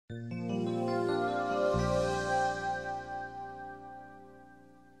Okay.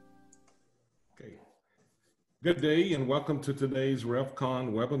 Good day and welcome to today's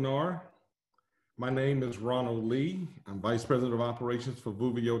RefComm webinar. My name is Ronald Lee. I'm Vice President of Operations for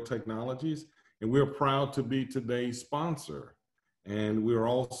Voovio Technologies, and we're proud to be today's sponsor. And we're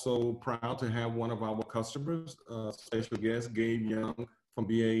also proud to have one of our customers, special guest, Gabe Young from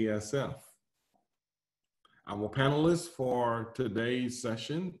BASF. Our panelist for today's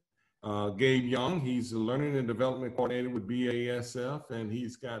session, Gabe Young, he's a Learning and Development Coordinator with BASF, and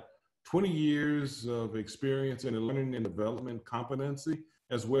he's got 20 years of experience in learning and development competency,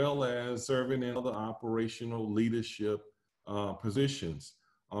 as well as serving in other operational leadership positions.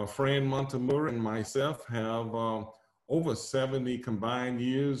 Fran Montemura and myself have over 70 combined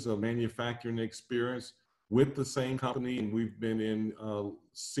years of manufacturing experience with the same company, and we've been in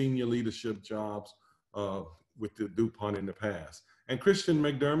senior leadership jobs with the DuPont in the past. And Christian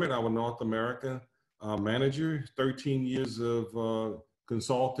McDermott, our North America manager, 13 years of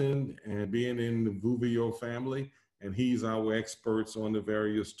consulting and being in the Voovio family, and he's our experts on the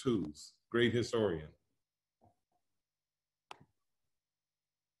various tools. Great historian.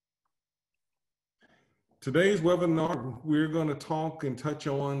 Today's webinar, we're going to talk and touch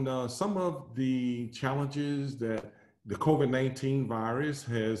on some of the challenges that the COVID-19 virus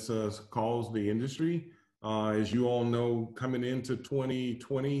has caused the industry. As you all know, coming into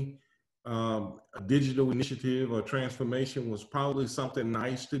 2020, a digital initiative or transformation was probably something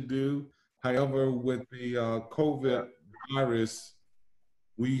nice to do. However, with the COVID virus,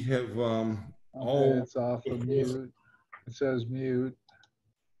 we have it's off of mute. It says mute.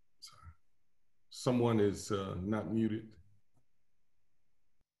 Someone is not muted.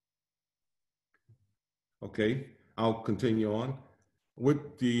 Okay, I'll continue on.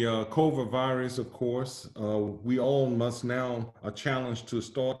 With the COVID virus, of course, we all must now are challenged to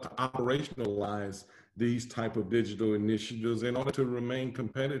start to operationalize these type of digital initiatives in order to remain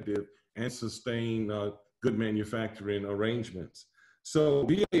competitive and sustain good manufacturing arrangements. So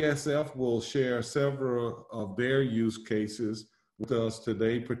BASF will share several of their use cases with us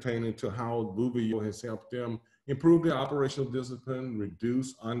today pertaining to how Voovio has helped them improve their operational discipline,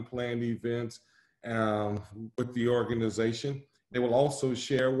 reduce unplanned events with the organization. They will also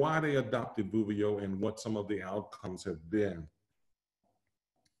share why they adopted Voovio and what some of the outcomes have been.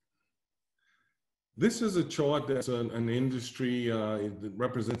 This is a chart that's an industry, it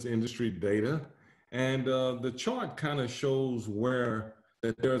represents industry data. And the chart kind of shows where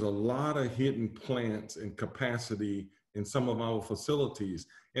that there's a lot of hidden plants and capacity in some of our facilities.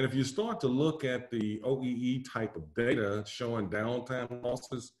 And if you start to look at the OEE type of data showing downtime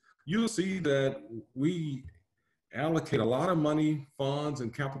losses, you'll see that we allocate a lot of money, funds,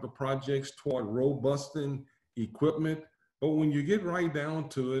 and capital projects toward robusting equipment. But when you get right down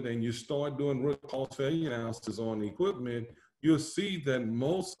to it and you start doing root cause failure analysis on the equipment, you'll see that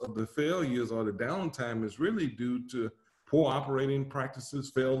most of the failures or the downtime is really due to poor operating practices,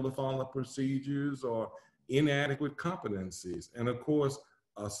 failed to follow procedures, or inadequate competencies. And of course,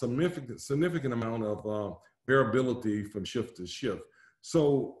 a significant amount of variability from shift to shift.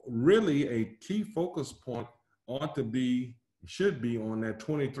 So really a key focus point should be on that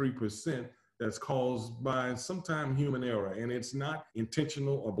 23% that's caused by sometime human error. And it's not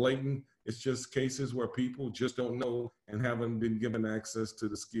intentional or blatant. It's just cases where people just don't know and haven't been given access to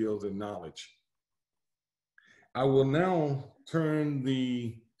the skills and knowledge. I will now turn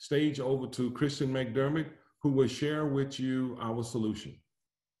the stage over to Christian McDermott, who will share with you our solution.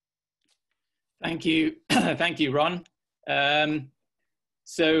 Thank you. Thank you, Ron.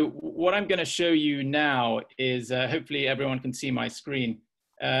 So what I'm going to show you now is, hopefully everyone can see my screen.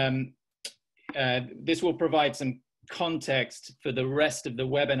 This will provide some context for the rest of the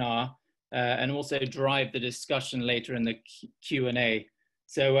webinar and also drive the discussion later in the Q&A.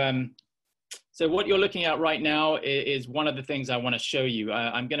 So what you're looking at right now is one of the things I want to show you.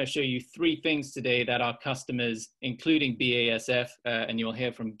 I'm going to show you 3 things today that our customers, including BASF, and you'll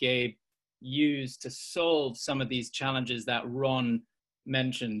hear from Gabe, use to solve some of these challenges that Ron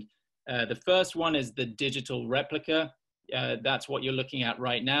mentioned. The first one is the digital replica. That's what you're looking at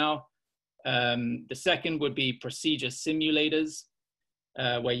right now. The second would be procedure simulators,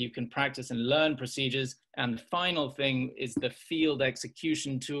 where you can practice and learn procedures. And the final thing is the field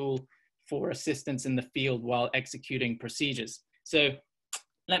execution tool for assistance in the field while executing procedures. So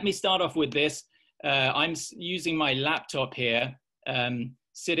let me start off with this. I'm using my laptop here,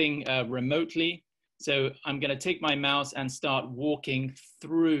 sitting remotely. So I'm going to take my mouse and start walking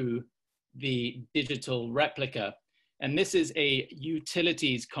through the digital replica. And this is a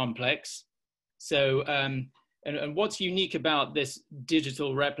utilities complex. So And what's unique about this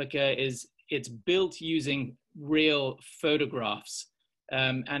digital replica is it's built using real photographs,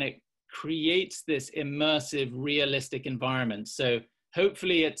 and it creates this immersive, realistic environment. So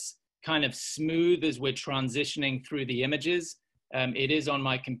hopefully it's kind of smooth as we're transitioning through the images. It is on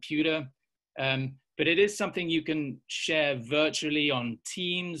my computer, but it is something you can share virtually on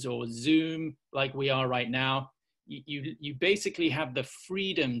Teams or Zoom like we are right now. You basically have the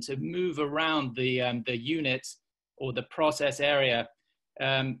freedom to move around the unit or the process area.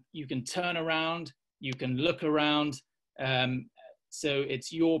 You can turn around, you can look around, so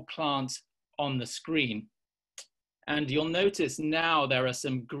it's your plant on the screen. And you'll notice now there are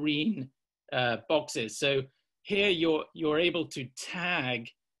some green boxes. So here you're able to tag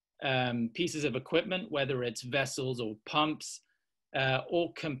pieces of equipment, whether it's vessels or pumps,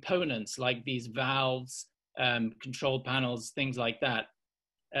 or components like these valves, control panels, things like that.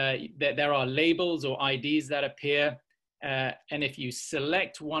 There are labels or IDs that appear, and if you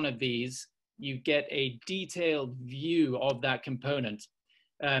select one of these, you get a detailed view of that component.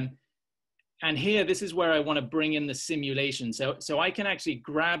 And here, this is where I want to bring in the simulation. So I can actually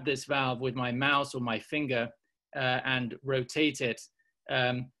grab this valve with my mouse or my finger and rotate it.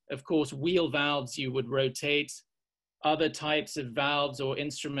 Of course, wheel valves you would rotate. Other types of valves or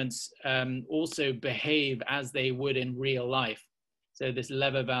instruments also behave as they would in real life. So this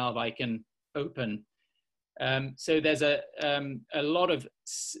lever valve I can open. So there's a lot of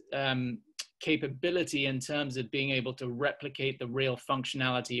capability in terms of being able to replicate the real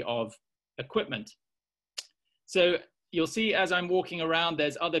functionality of equipment. So you'll see as I'm walking around,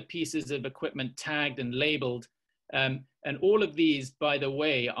 there's other pieces of equipment tagged and labeled. And all of these, by the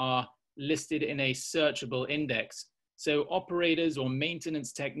way, are listed in a searchable index. So operators or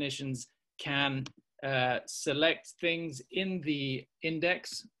maintenance technicians can select things in the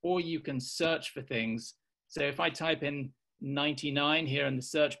index, or you can search for things. So if I type in 99 here in the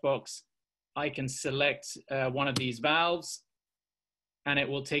search box, I can select one of these valves, and it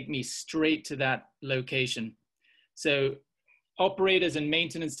will take me straight to that location. So operators and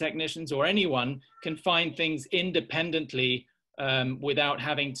maintenance technicians or anyone can find things independently without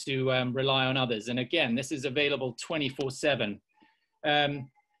having to rely on others. And again, this is available 24/7.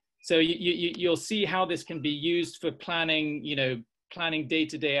 So you'll see how this can be used for planning, planning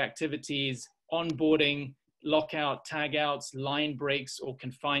day-to-day activities, onboarding, lockout, tagouts, line breaks, or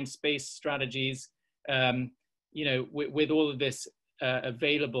confined space strategies, with all of this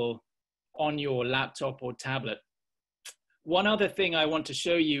available on your laptop or tablet. One other thing I want to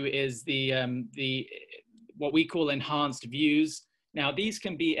show you is what we call enhanced views. Now, these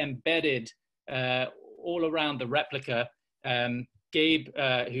can be embedded all around the replica. Gabe,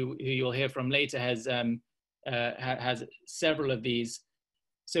 who you'll hear from later, has several of these.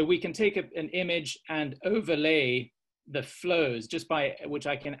 So we can take an image and overlay the flows just by which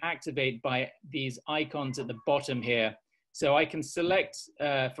I can activate by these icons at the bottom here. So I can select,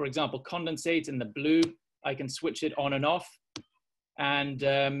 for example, condensate in the blue. I can switch it on and off. And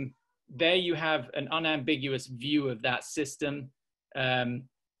there you have an unambiguous view of that system.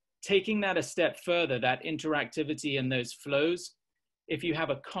 Taking that a step further, that interactivity and those flows, if you have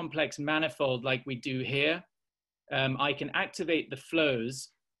a complex manifold like we do here, I can activate the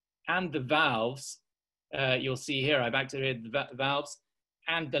flows and the valves. You'll see here, I've activated the valves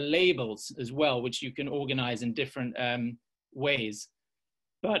and the labels as well, which you can organize in different ways.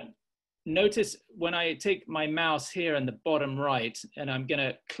 But notice when I take my mouse here in the bottom right, and I'm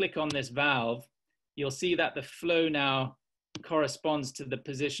gonna click on this valve, you'll see that the flow now corresponds to the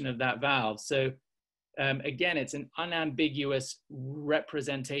position of that valve. So again, it's an unambiguous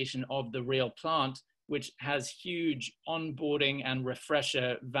representation of the real plant, which has huge onboarding and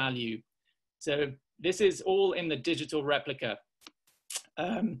refresher value. So this is all in the digital replica.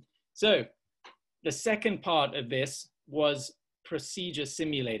 So the second part of this was procedure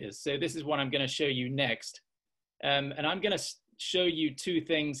simulators. So this is what I'm going to show you next. And I'm going to show you two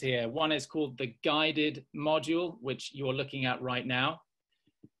things here. One is called the guided module, which you're looking at right now.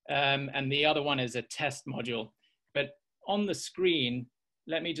 And the other one is a test module. But on the screen,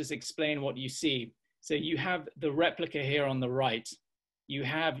 let me just explain what you see. So you have the replica here on the right. You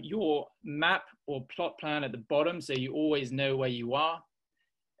have your map or plot plan at the bottom, so you always know where you are.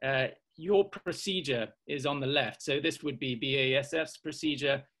 Your procedure is on the left. So this would be BASF's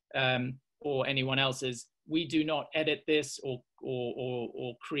procedure or anyone else's. We do not edit this or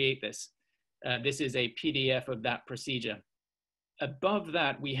create this. This is a PDF of that procedure. Above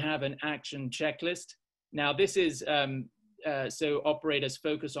that, we have an action checklist. Now this is, so operators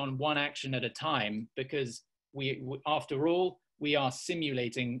focus on one action at a time because after all, we are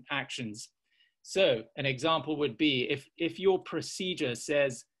simulating actions. So an example would be if your procedure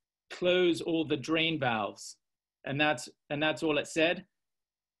says close all the drain valves, and that's all it said,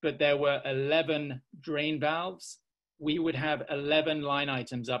 but there were 11 drain valves, we would have 11 line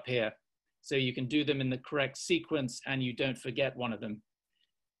items up here. So you can do them in the correct sequence and you don't forget one of them.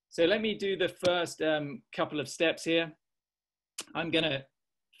 So let me do the first couple of steps here. I'm going to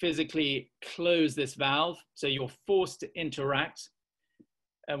physically close this valve. So you're forced to interact.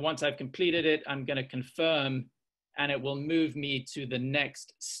 And once I've completed it, I'm going to confirm, and it will move me to the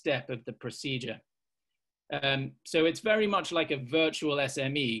next step of the procedure. So it's very much like a virtual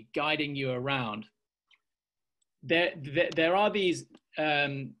SME guiding you around. There are these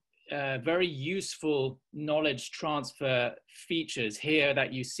very useful knowledge transfer features here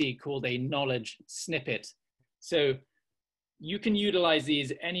that you see called a knowledge snippet. So you can utilize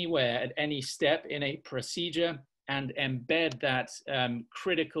these anywhere at any step in a procedure and embed that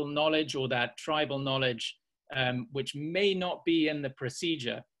critical knowledge or that tribal knowledge, which may not be in the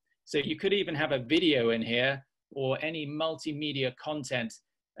procedure. So you could even have a video in here or any multimedia content,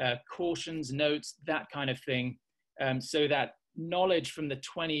 cautions, notes, that kind of thing, so that knowledge from the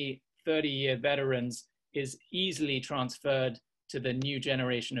 20, 30-year veterans is easily transferred to the new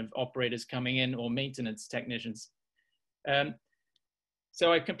generation of operators coming in or maintenance technicians.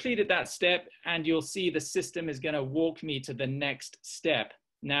 So I completed that step, and you'll see the system is going to walk me to the next step.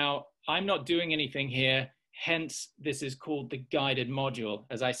 Now, I'm not doing anything here, hence this is called the guided module.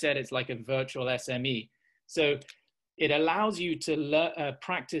 As I said, it's like a virtual SME. So it allows you to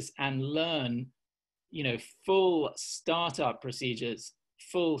practice and learn, you know, full startup procedures,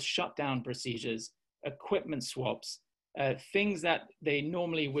 full shutdown procedures, equipment swaps, things that they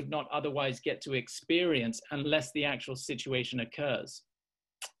normally would not otherwise get to experience unless the actual situation occurs.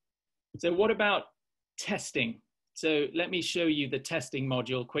 So what about testing? So let me show you the testing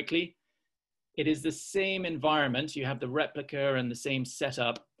module quickly. It is the same environment. You have the replica and the same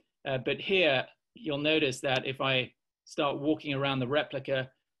setup, but here you'll notice that if I start walking around the replica,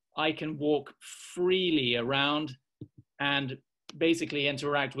 I can walk freely around and basically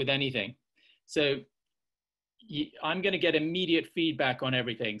interact with anything. So I'm going to get immediate feedback on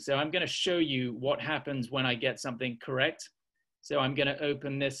everything. So I'm going to show you what happens when I get something correct. So I'm going to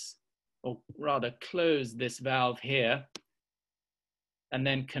open this, or rather close this valve here, and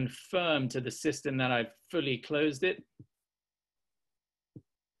then confirm to the system that I've fully closed it.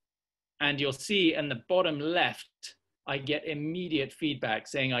 And you'll see in the bottom left, I get immediate feedback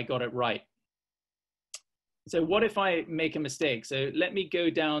saying I got it right. So what if I make a mistake? So let me go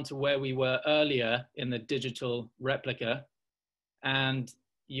down to where we were earlier in the digital replica, and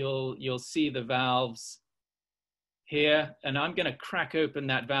you'll see the valves here, and I'm going to crack open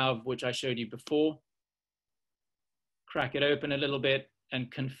that valve which I showed you before. Crack it open a little bit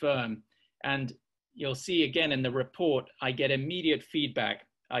and confirm. And you'll see again in the report, I get immediate feedback.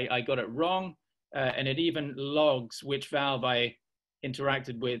 I got it wrong, and it even logs which valve I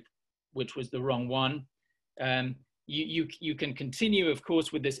interacted with, which was the wrong one. You can continue, of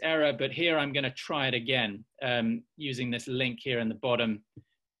course, with this error, but here I'm going to try it again using this link here in the bottom.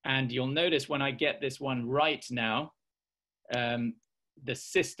 And you'll notice when I get this one right now, the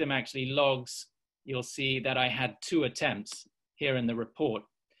system actually logs, you'll see that I had 2 attempts here in the report.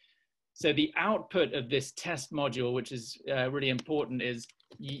 So the output of this test module, which is really important, is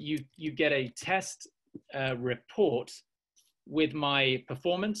you get a test report with my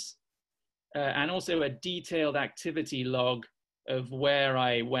performance and also a detailed activity log of where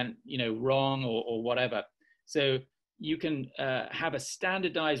I went, you know, wrong or whatever. So you can have a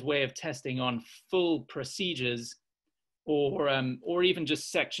standardized way of testing on full procedures or even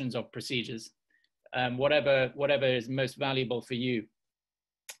just sections of procedures, whatever is most valuable for you.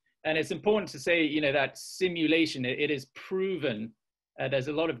 And it's important to say, you know, that simulation, it is proven. There's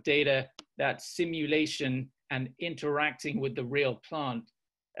a lot of data that simulation and interacting with the real plant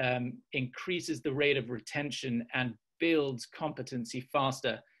increases the rate of retention and builds competency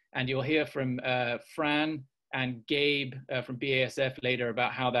faster. And you'll hear from Fran and Gabe from BASF later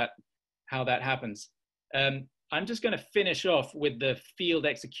about how that happens. I'm just going to finish off with the field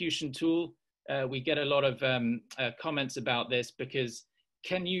execution tool. We get a lot of comments about this because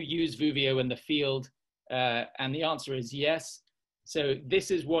can you use Voovio in the field? And the answer is yes. So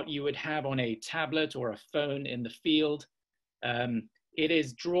this is what you would have on a tablet or a phone in the field. It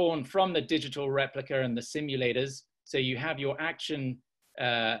is drawn from the digital replica and the simulators. So you have your action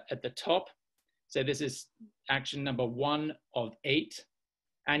at the top. So this is action number 1 of 8.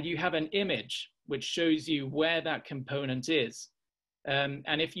 And you have an image which shows you where that component is.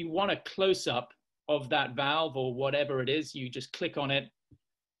 And if you want a close-up of that valve or whatever it is, you just click on it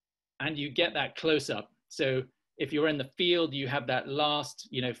and you get that close up. So if you're in the field, you have that last,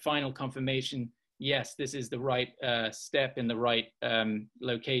 final confirmation. Yes, this is the right step in the right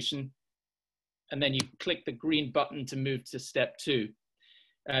location. And then you click the green button to move to step 2.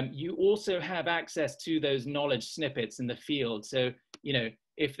 You also have access to those knowledge snippets in the field. So,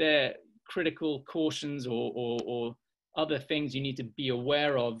 if they're critical cautions or other things you need to be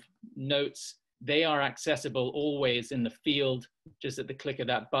aware of, notes, they are accessible always in the field, just at the click of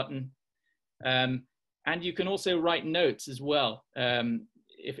that button. And you can also write notes as well.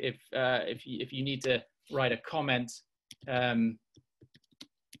 If you need to write a comment, let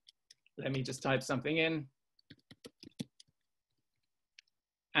me just type something in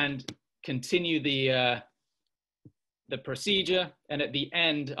and continue the procedure. And at the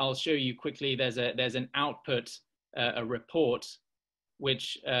end, I'll show you quickly, there's an output, a report,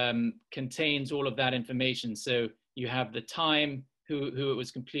 which contains all of that information. So you have the time, who it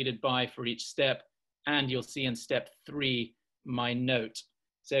was completed by for each step, and you'll see in step 3, my note.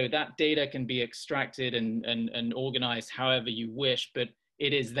 So that data can be extracted and organized however you wish, but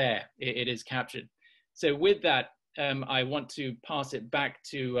it is there, it is captured. So with that, I want to pass it back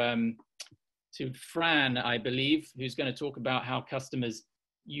to Fran, I believe, who's going to talk about how customers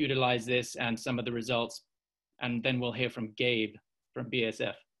utilize this and some of the results. And then we'll hear from Gabe from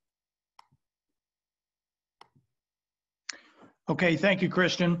BSF. Okay, thank you,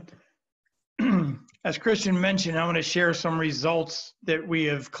 Christian. As Christian mentioned, I want to share some results that we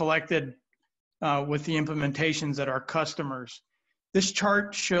have collected with the implementations at our customers. This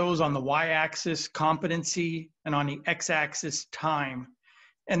chart shows on the y-axis competency and on the x-axis time.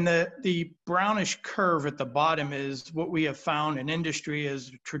 And the brownish curve at the bottom is what we have found in industry as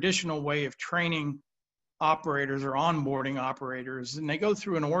a traditional way of training operators or onboarding operators. And they go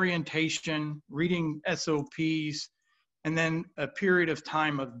through an orientation, reading SOPs, and then a period of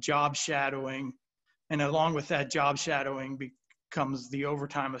time of job shadowing. And along with that job shadowing becomes the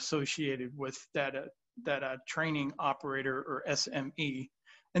overtime associated with that training operator or SME.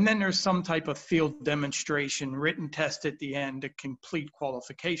 And then there's some type of field demonstration, written test at the end to complete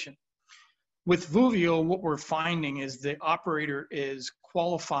qualification. With Voovio, what we're finding is the operator is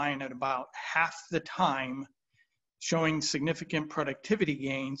qualifying at about half the time, showing significant productivity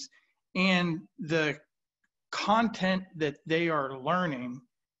gains, and the content that they are learning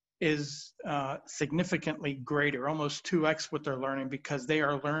is significantly greater, almost 2x what they're learning, because they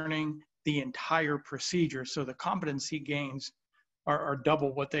are learning the entire procedure. So the competency gains are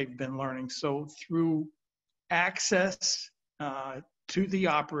double what they've been learning. So through access to the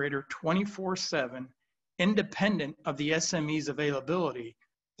operator 24/7, independent of the SME's availability,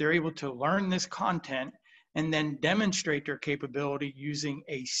 they're able to learn this content and then demonstrate their capability using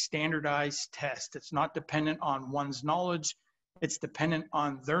a standardized test. It's not dependent on one's knowledge, it's dependent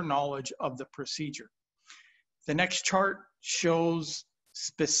on their knowledge of the procedure. The next chart shows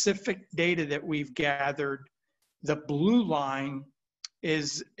specific data that we've gathered. The blue line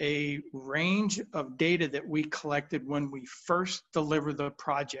is a range of data that we collected when we first deliver the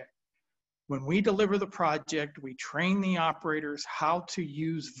project. When we deliver the project, we train the operators how to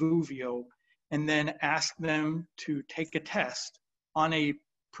use Voovio and then ask them to take a test on a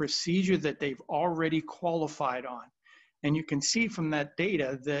procedure that they've already qualified on. And you can see from that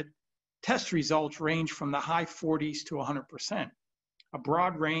data that test results range from the high 40s to 100%, a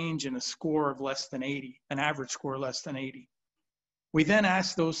broad range and a score of less than 80, an average score less than 80. We then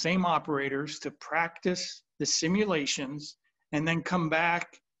ask those same operators to practice the simulations and then come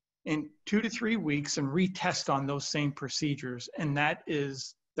back in 2 to 3 weeks and retest on those same procedures. And that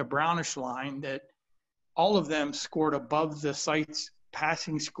is the brownish line, that all of them scored above the site's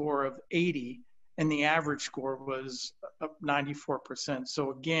passing score of 80, and the average score was 94%.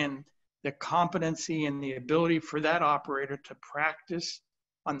 So again, the competency and the ability for that operator to practice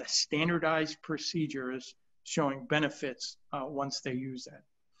on the standardized procedures showing benefits once they use that.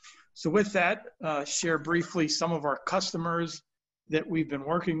 So with that, share briefly some of our customers that we've been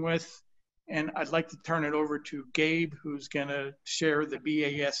working with. And I'd like to turn it over to Gabe, who's gonna share the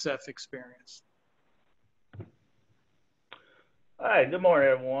BASF experience. Hi, good morning,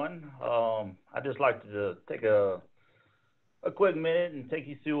 everyone. I'd just like to take a quick minute and take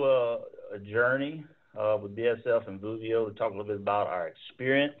you through a journey with BSF and Voovio to talk a little bit about our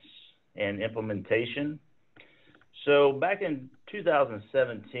experience and implementation. So back in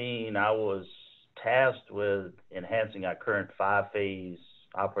 2017, I was tasked with enhancing our current 5-phase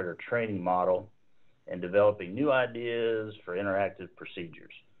operator training model and developing new ideas for interactive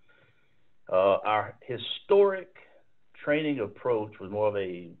procedures. Our historic training approach was more of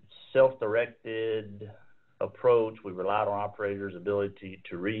a self-directed approach. We relied on operators' ability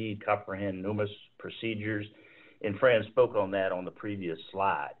to read, comprehend numerous procedures, and Fran spoke on that on the previous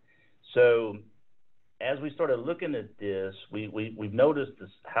slide. So as we started looking at this, we've noticed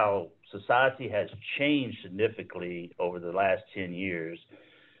how society has changed significantly over the last 10 years.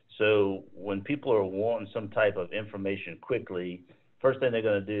 So when people are wanting some type of information quickly, first thing they're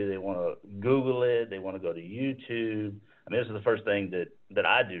going to do, they want to Google it, they want to go to YouTube. I mean, this is the first thing that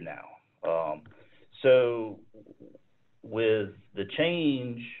I do now. So with the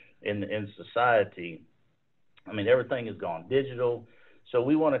change in society, I mean, everything has gone digital. So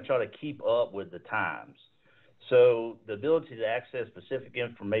we want to try to keep up with the times. So the ability to access specific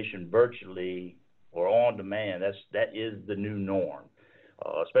information virtually or on demand, that is the new norm,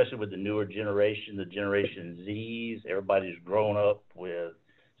 especially with the newer generation, the Generation Zs. Everybody's grown up with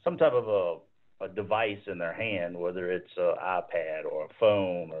some type of a device in their hand, whether it's an iPad or a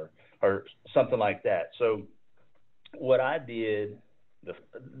phone or something like that. So what I did,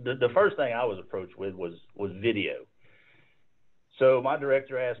 the first thing I was approached with was video. So my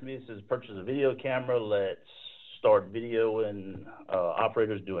director asked me, he says, purchase a video camera, let's start videoing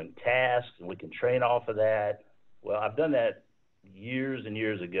operators doing tasks, and we can train off of that. Well, I've done that years and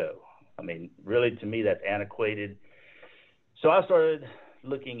years ago. I mean, really, to me, that's antiquated. So I started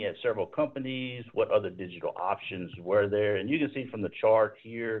looking at several companies, what other digital options were there. And you can see from the chart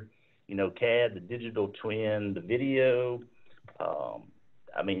here, you know, CAD, the digital twin, the video.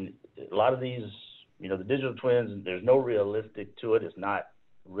 I mean, a lot of these, you know, the digital twins, there's no realistic to it. It's not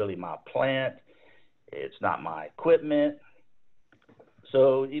really my plant. It's not my equipment.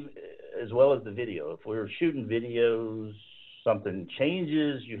 So even, as well as the video, if we're shooting videos, something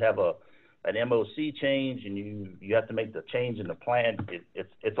changes, you have an MOC change, and you have to make the change in the plant.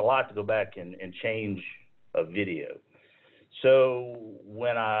 It's a lot to go back and change a video. So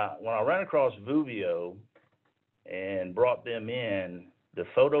when I ran across Voovio and brought them in, the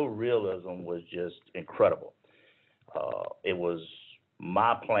photorealism was just incredible. It was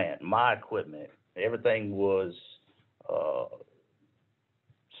my plant, my equipment. Everything was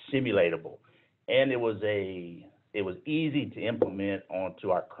simulatable, and it was easy to implement onto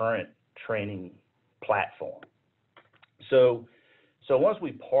our current training platform. So once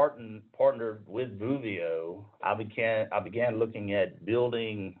we partnered with Voovio, I began looking at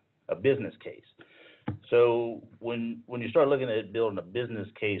building a business case. So when you start looking at building a business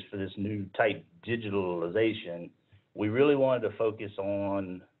case for this new type digitalization, we really wanted to focus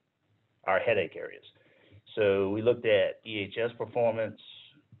on our headache areas. So we looked at EHS performance,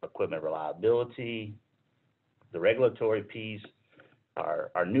 equipment reliability, the regulatory piece,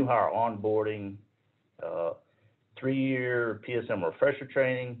 our new hire onboarding, 3-year PSM refresher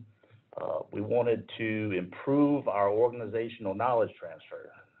training. We wanted to improve our organizational knowledge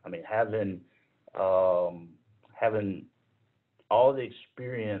transfer. I mean, having all the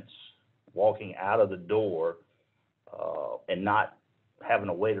experience walking out of the door and not having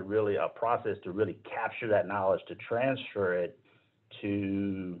a process to really capture that knowledge, to transfer it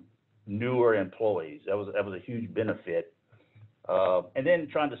to newer employees. That was a huge benefit. And then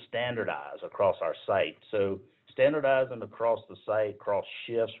trying to standardize across our site. So standardizing across the site, across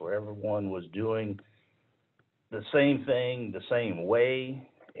shifts where everyone was doing the same thing, the same way,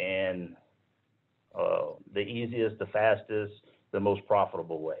 and the easiest, the fastest, the most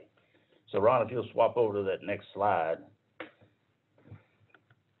profitable way. So Ron, if you'll swap over to that next slide.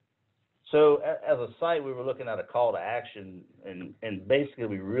 So as a site, we were looking at a call to action, and basically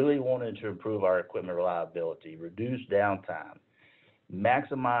we really wanted to improve our equipment reliability, reduce downtime,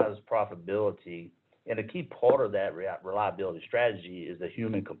 maximize profitability, and a key part of that reliability strategy is the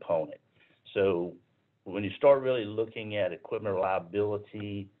human component. So when you start really looking at equipment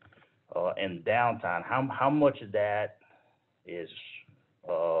reliability and downtime, how much of that is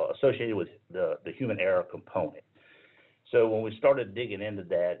associated with the human error component? So when we started digging into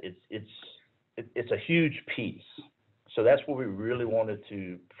that, it's a huge piece. So that's where we really wanted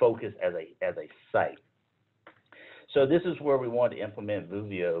to focus as a site. So this is where we wanted to implement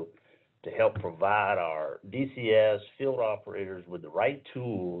Voovio to help provide our DCS field operators with the right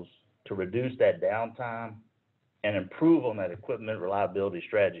tools to reduce that downtime and improve on that equipment reliability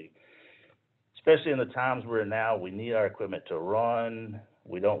strategy. Especially in the times we're in now, we need our equipment to run.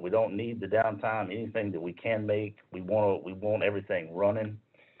 We don't need the downtime. Anything that we can make, we want everything running.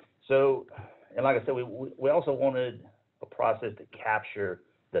 So, and like I said, we also wanted a process to capture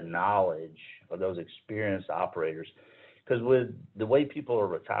the knowledge of those experienced operators, because with the way people are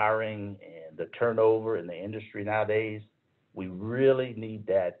retiring and the turnover in the industry nowadays, we really need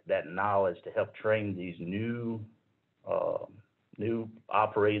that knowledge to help train these new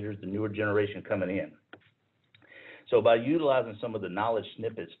operators, the newer generation coming in. So by utilizing some of the knowledge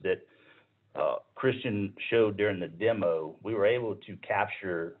snippets that Christian showed during the demo, we were able to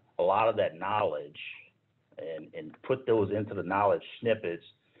capture a lot of that knowledge and put those into the knowledge snippets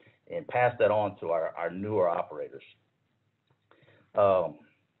and pass that on to our newer operators.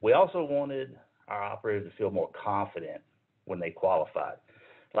 We also wanted our operators to feel more confident when they qualified.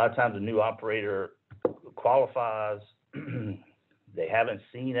 A lot of times a new operator qualifies, they haven't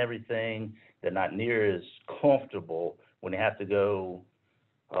seen everything, they're not near as comfortable when they have to go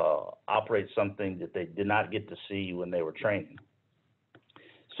operate something that they did not get to see when they were training.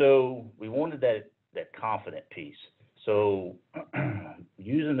 So we wanted that confident piece. So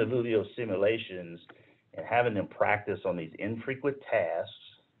using the Voovio simulations and having them practice on these infrequent tasks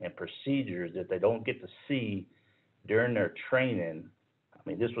and procedures that they don't get to see during their training, I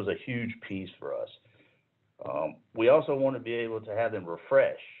mean, this was a huge piece for us. We also want to be able to have them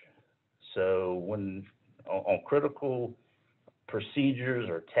refresh. So when on critical procedures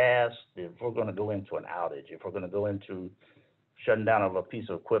or tasks, if we're going to go into an outage, if we're going to go into shutting down of a piece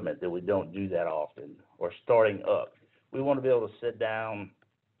of equipment that we don't do that often, or starting up, we want to be able to sit down,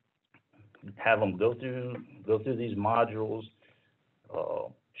 have them go through these modules,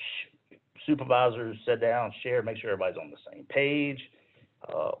 supervisors sit down, share, make sure everybody's on the same page.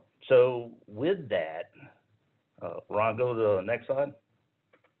 So with that, Ron, go to the next slide.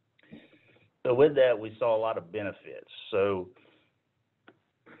 So with that, we saw a lot of benefits. So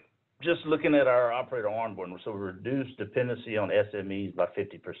just looking at our operator onboarding, so we reduced dependency on SMEs by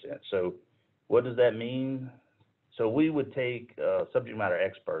 50%. So what does that mean? So we would take a subject matter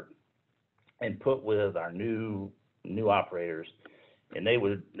expert and put with our new operators, and they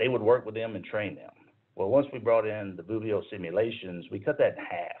would work with them and train them. Well, once we brought in the Voovio simulations, we cut that in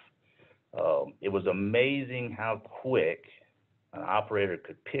half. It was amazing how quick an operator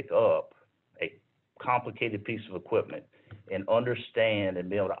could pick up a complicated piece of equipment and understand and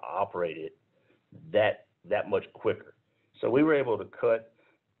be able to operate it that much quicker. So we were able to cut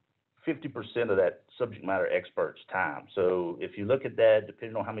 50% of that subject matter expert's time. So if you look at that,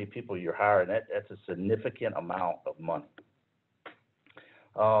 depending on how many people you're hiring, that's a significant amount of money.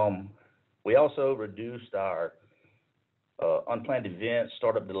 We also reduced our unplanned events,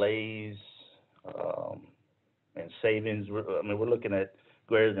 startup delays, and savings. I mean, we're looking at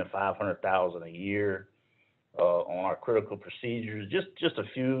greater than $500,000 a year on our critical procedures. Just a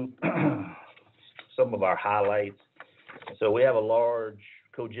few, some of our highlights. So we have a large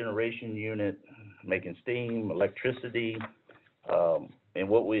cogeneration unit making steam, electricity, and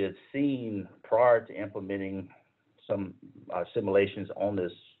what we had seen prior to implementing some simulations on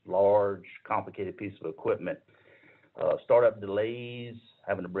this large, complicated piece of equipment, startup delays,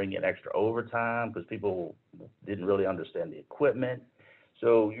 having to bring in extra overtime because people didn't really understand the equipment.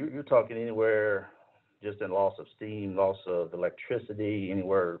 So you're talking anywhere just in loss of steam, loss of electricity,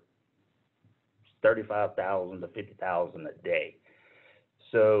 anywhere 35,000 to 50,000 a day.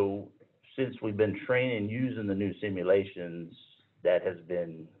 So since we've been training using the new simulations, that has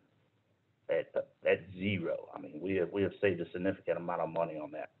been at zero. I mean, we have saved a significant amount of money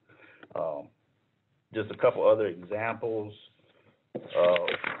on that. Just a couple other examples.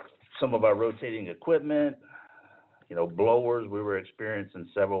 Some of our rotating equipment, blowers, we were experiencing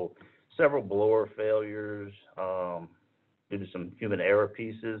several blower failures due to some human error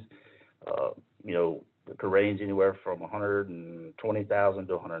pieces. It could range anywhere from 120,000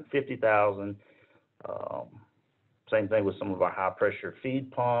 to 150,000. Same thing with some of our high pressure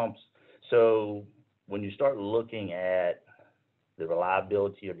feed pumps. So when you start looking at the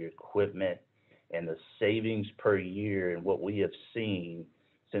reliability of your equipment and the savings per year and what we have seen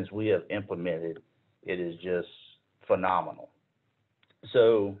since we have implemented, it is just phenomenal.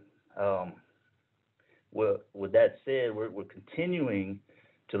 So with that said, we're continuing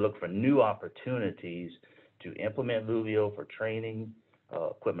to look for new opportunities to implement Voovio for training,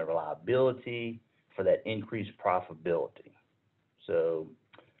 equipment reliability, for that increased profitability. So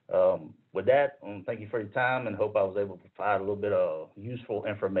with that, thank you for your time and hope I was able to provide a little bit of useful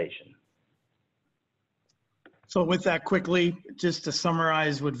information. So with that, quickly, just to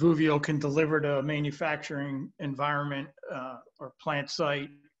summarize what Voovio can deliver to a manufacturing environment or plant site,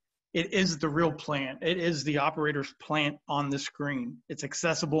 it is the real plant. It is the operator's plant on the screen. It's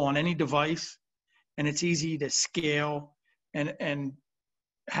accessible on any device, and it's easy to scale, and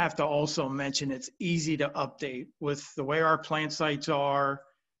have to also mention it's easy to update. With the way our plant sites are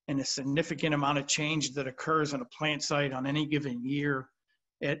and a significant amount of change that occurs on a plant site on any given year,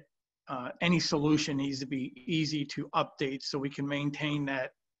 any solution needs to be easy to update so we can maintain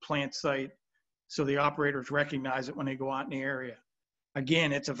that plant site so the operators recognize it when they go out in the area.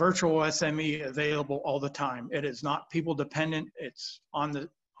 Again, it's a virtual SME available all the time. It is not people dependent. It's on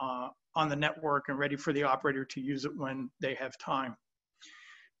the network and ready for the operator to use it when they have time.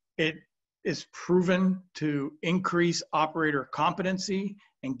 It is proven to increase operator competency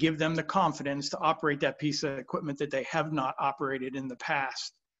and give them the confidence to operate that piece of equipment that they have not operated in the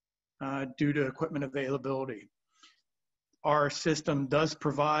past due to equipment availability. Our system does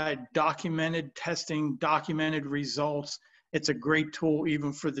provide documented testing, documented results. It's a great tool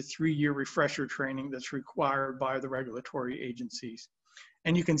even for the 3-year refresher training that's required by the regulatory agencies.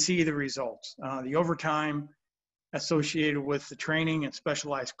 And you can see the results. The overtime associated with the training and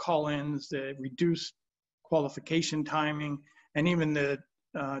specialized call-ins, the reduced qualification timing, and even the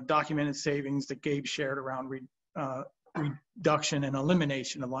documented savings that Gabe shared around reduction and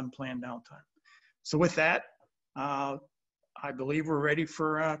elimination of unplanned downtime. So with that, I believe we're ready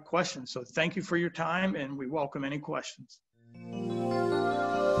for questions. So thank you for your time, and we welcome any questions.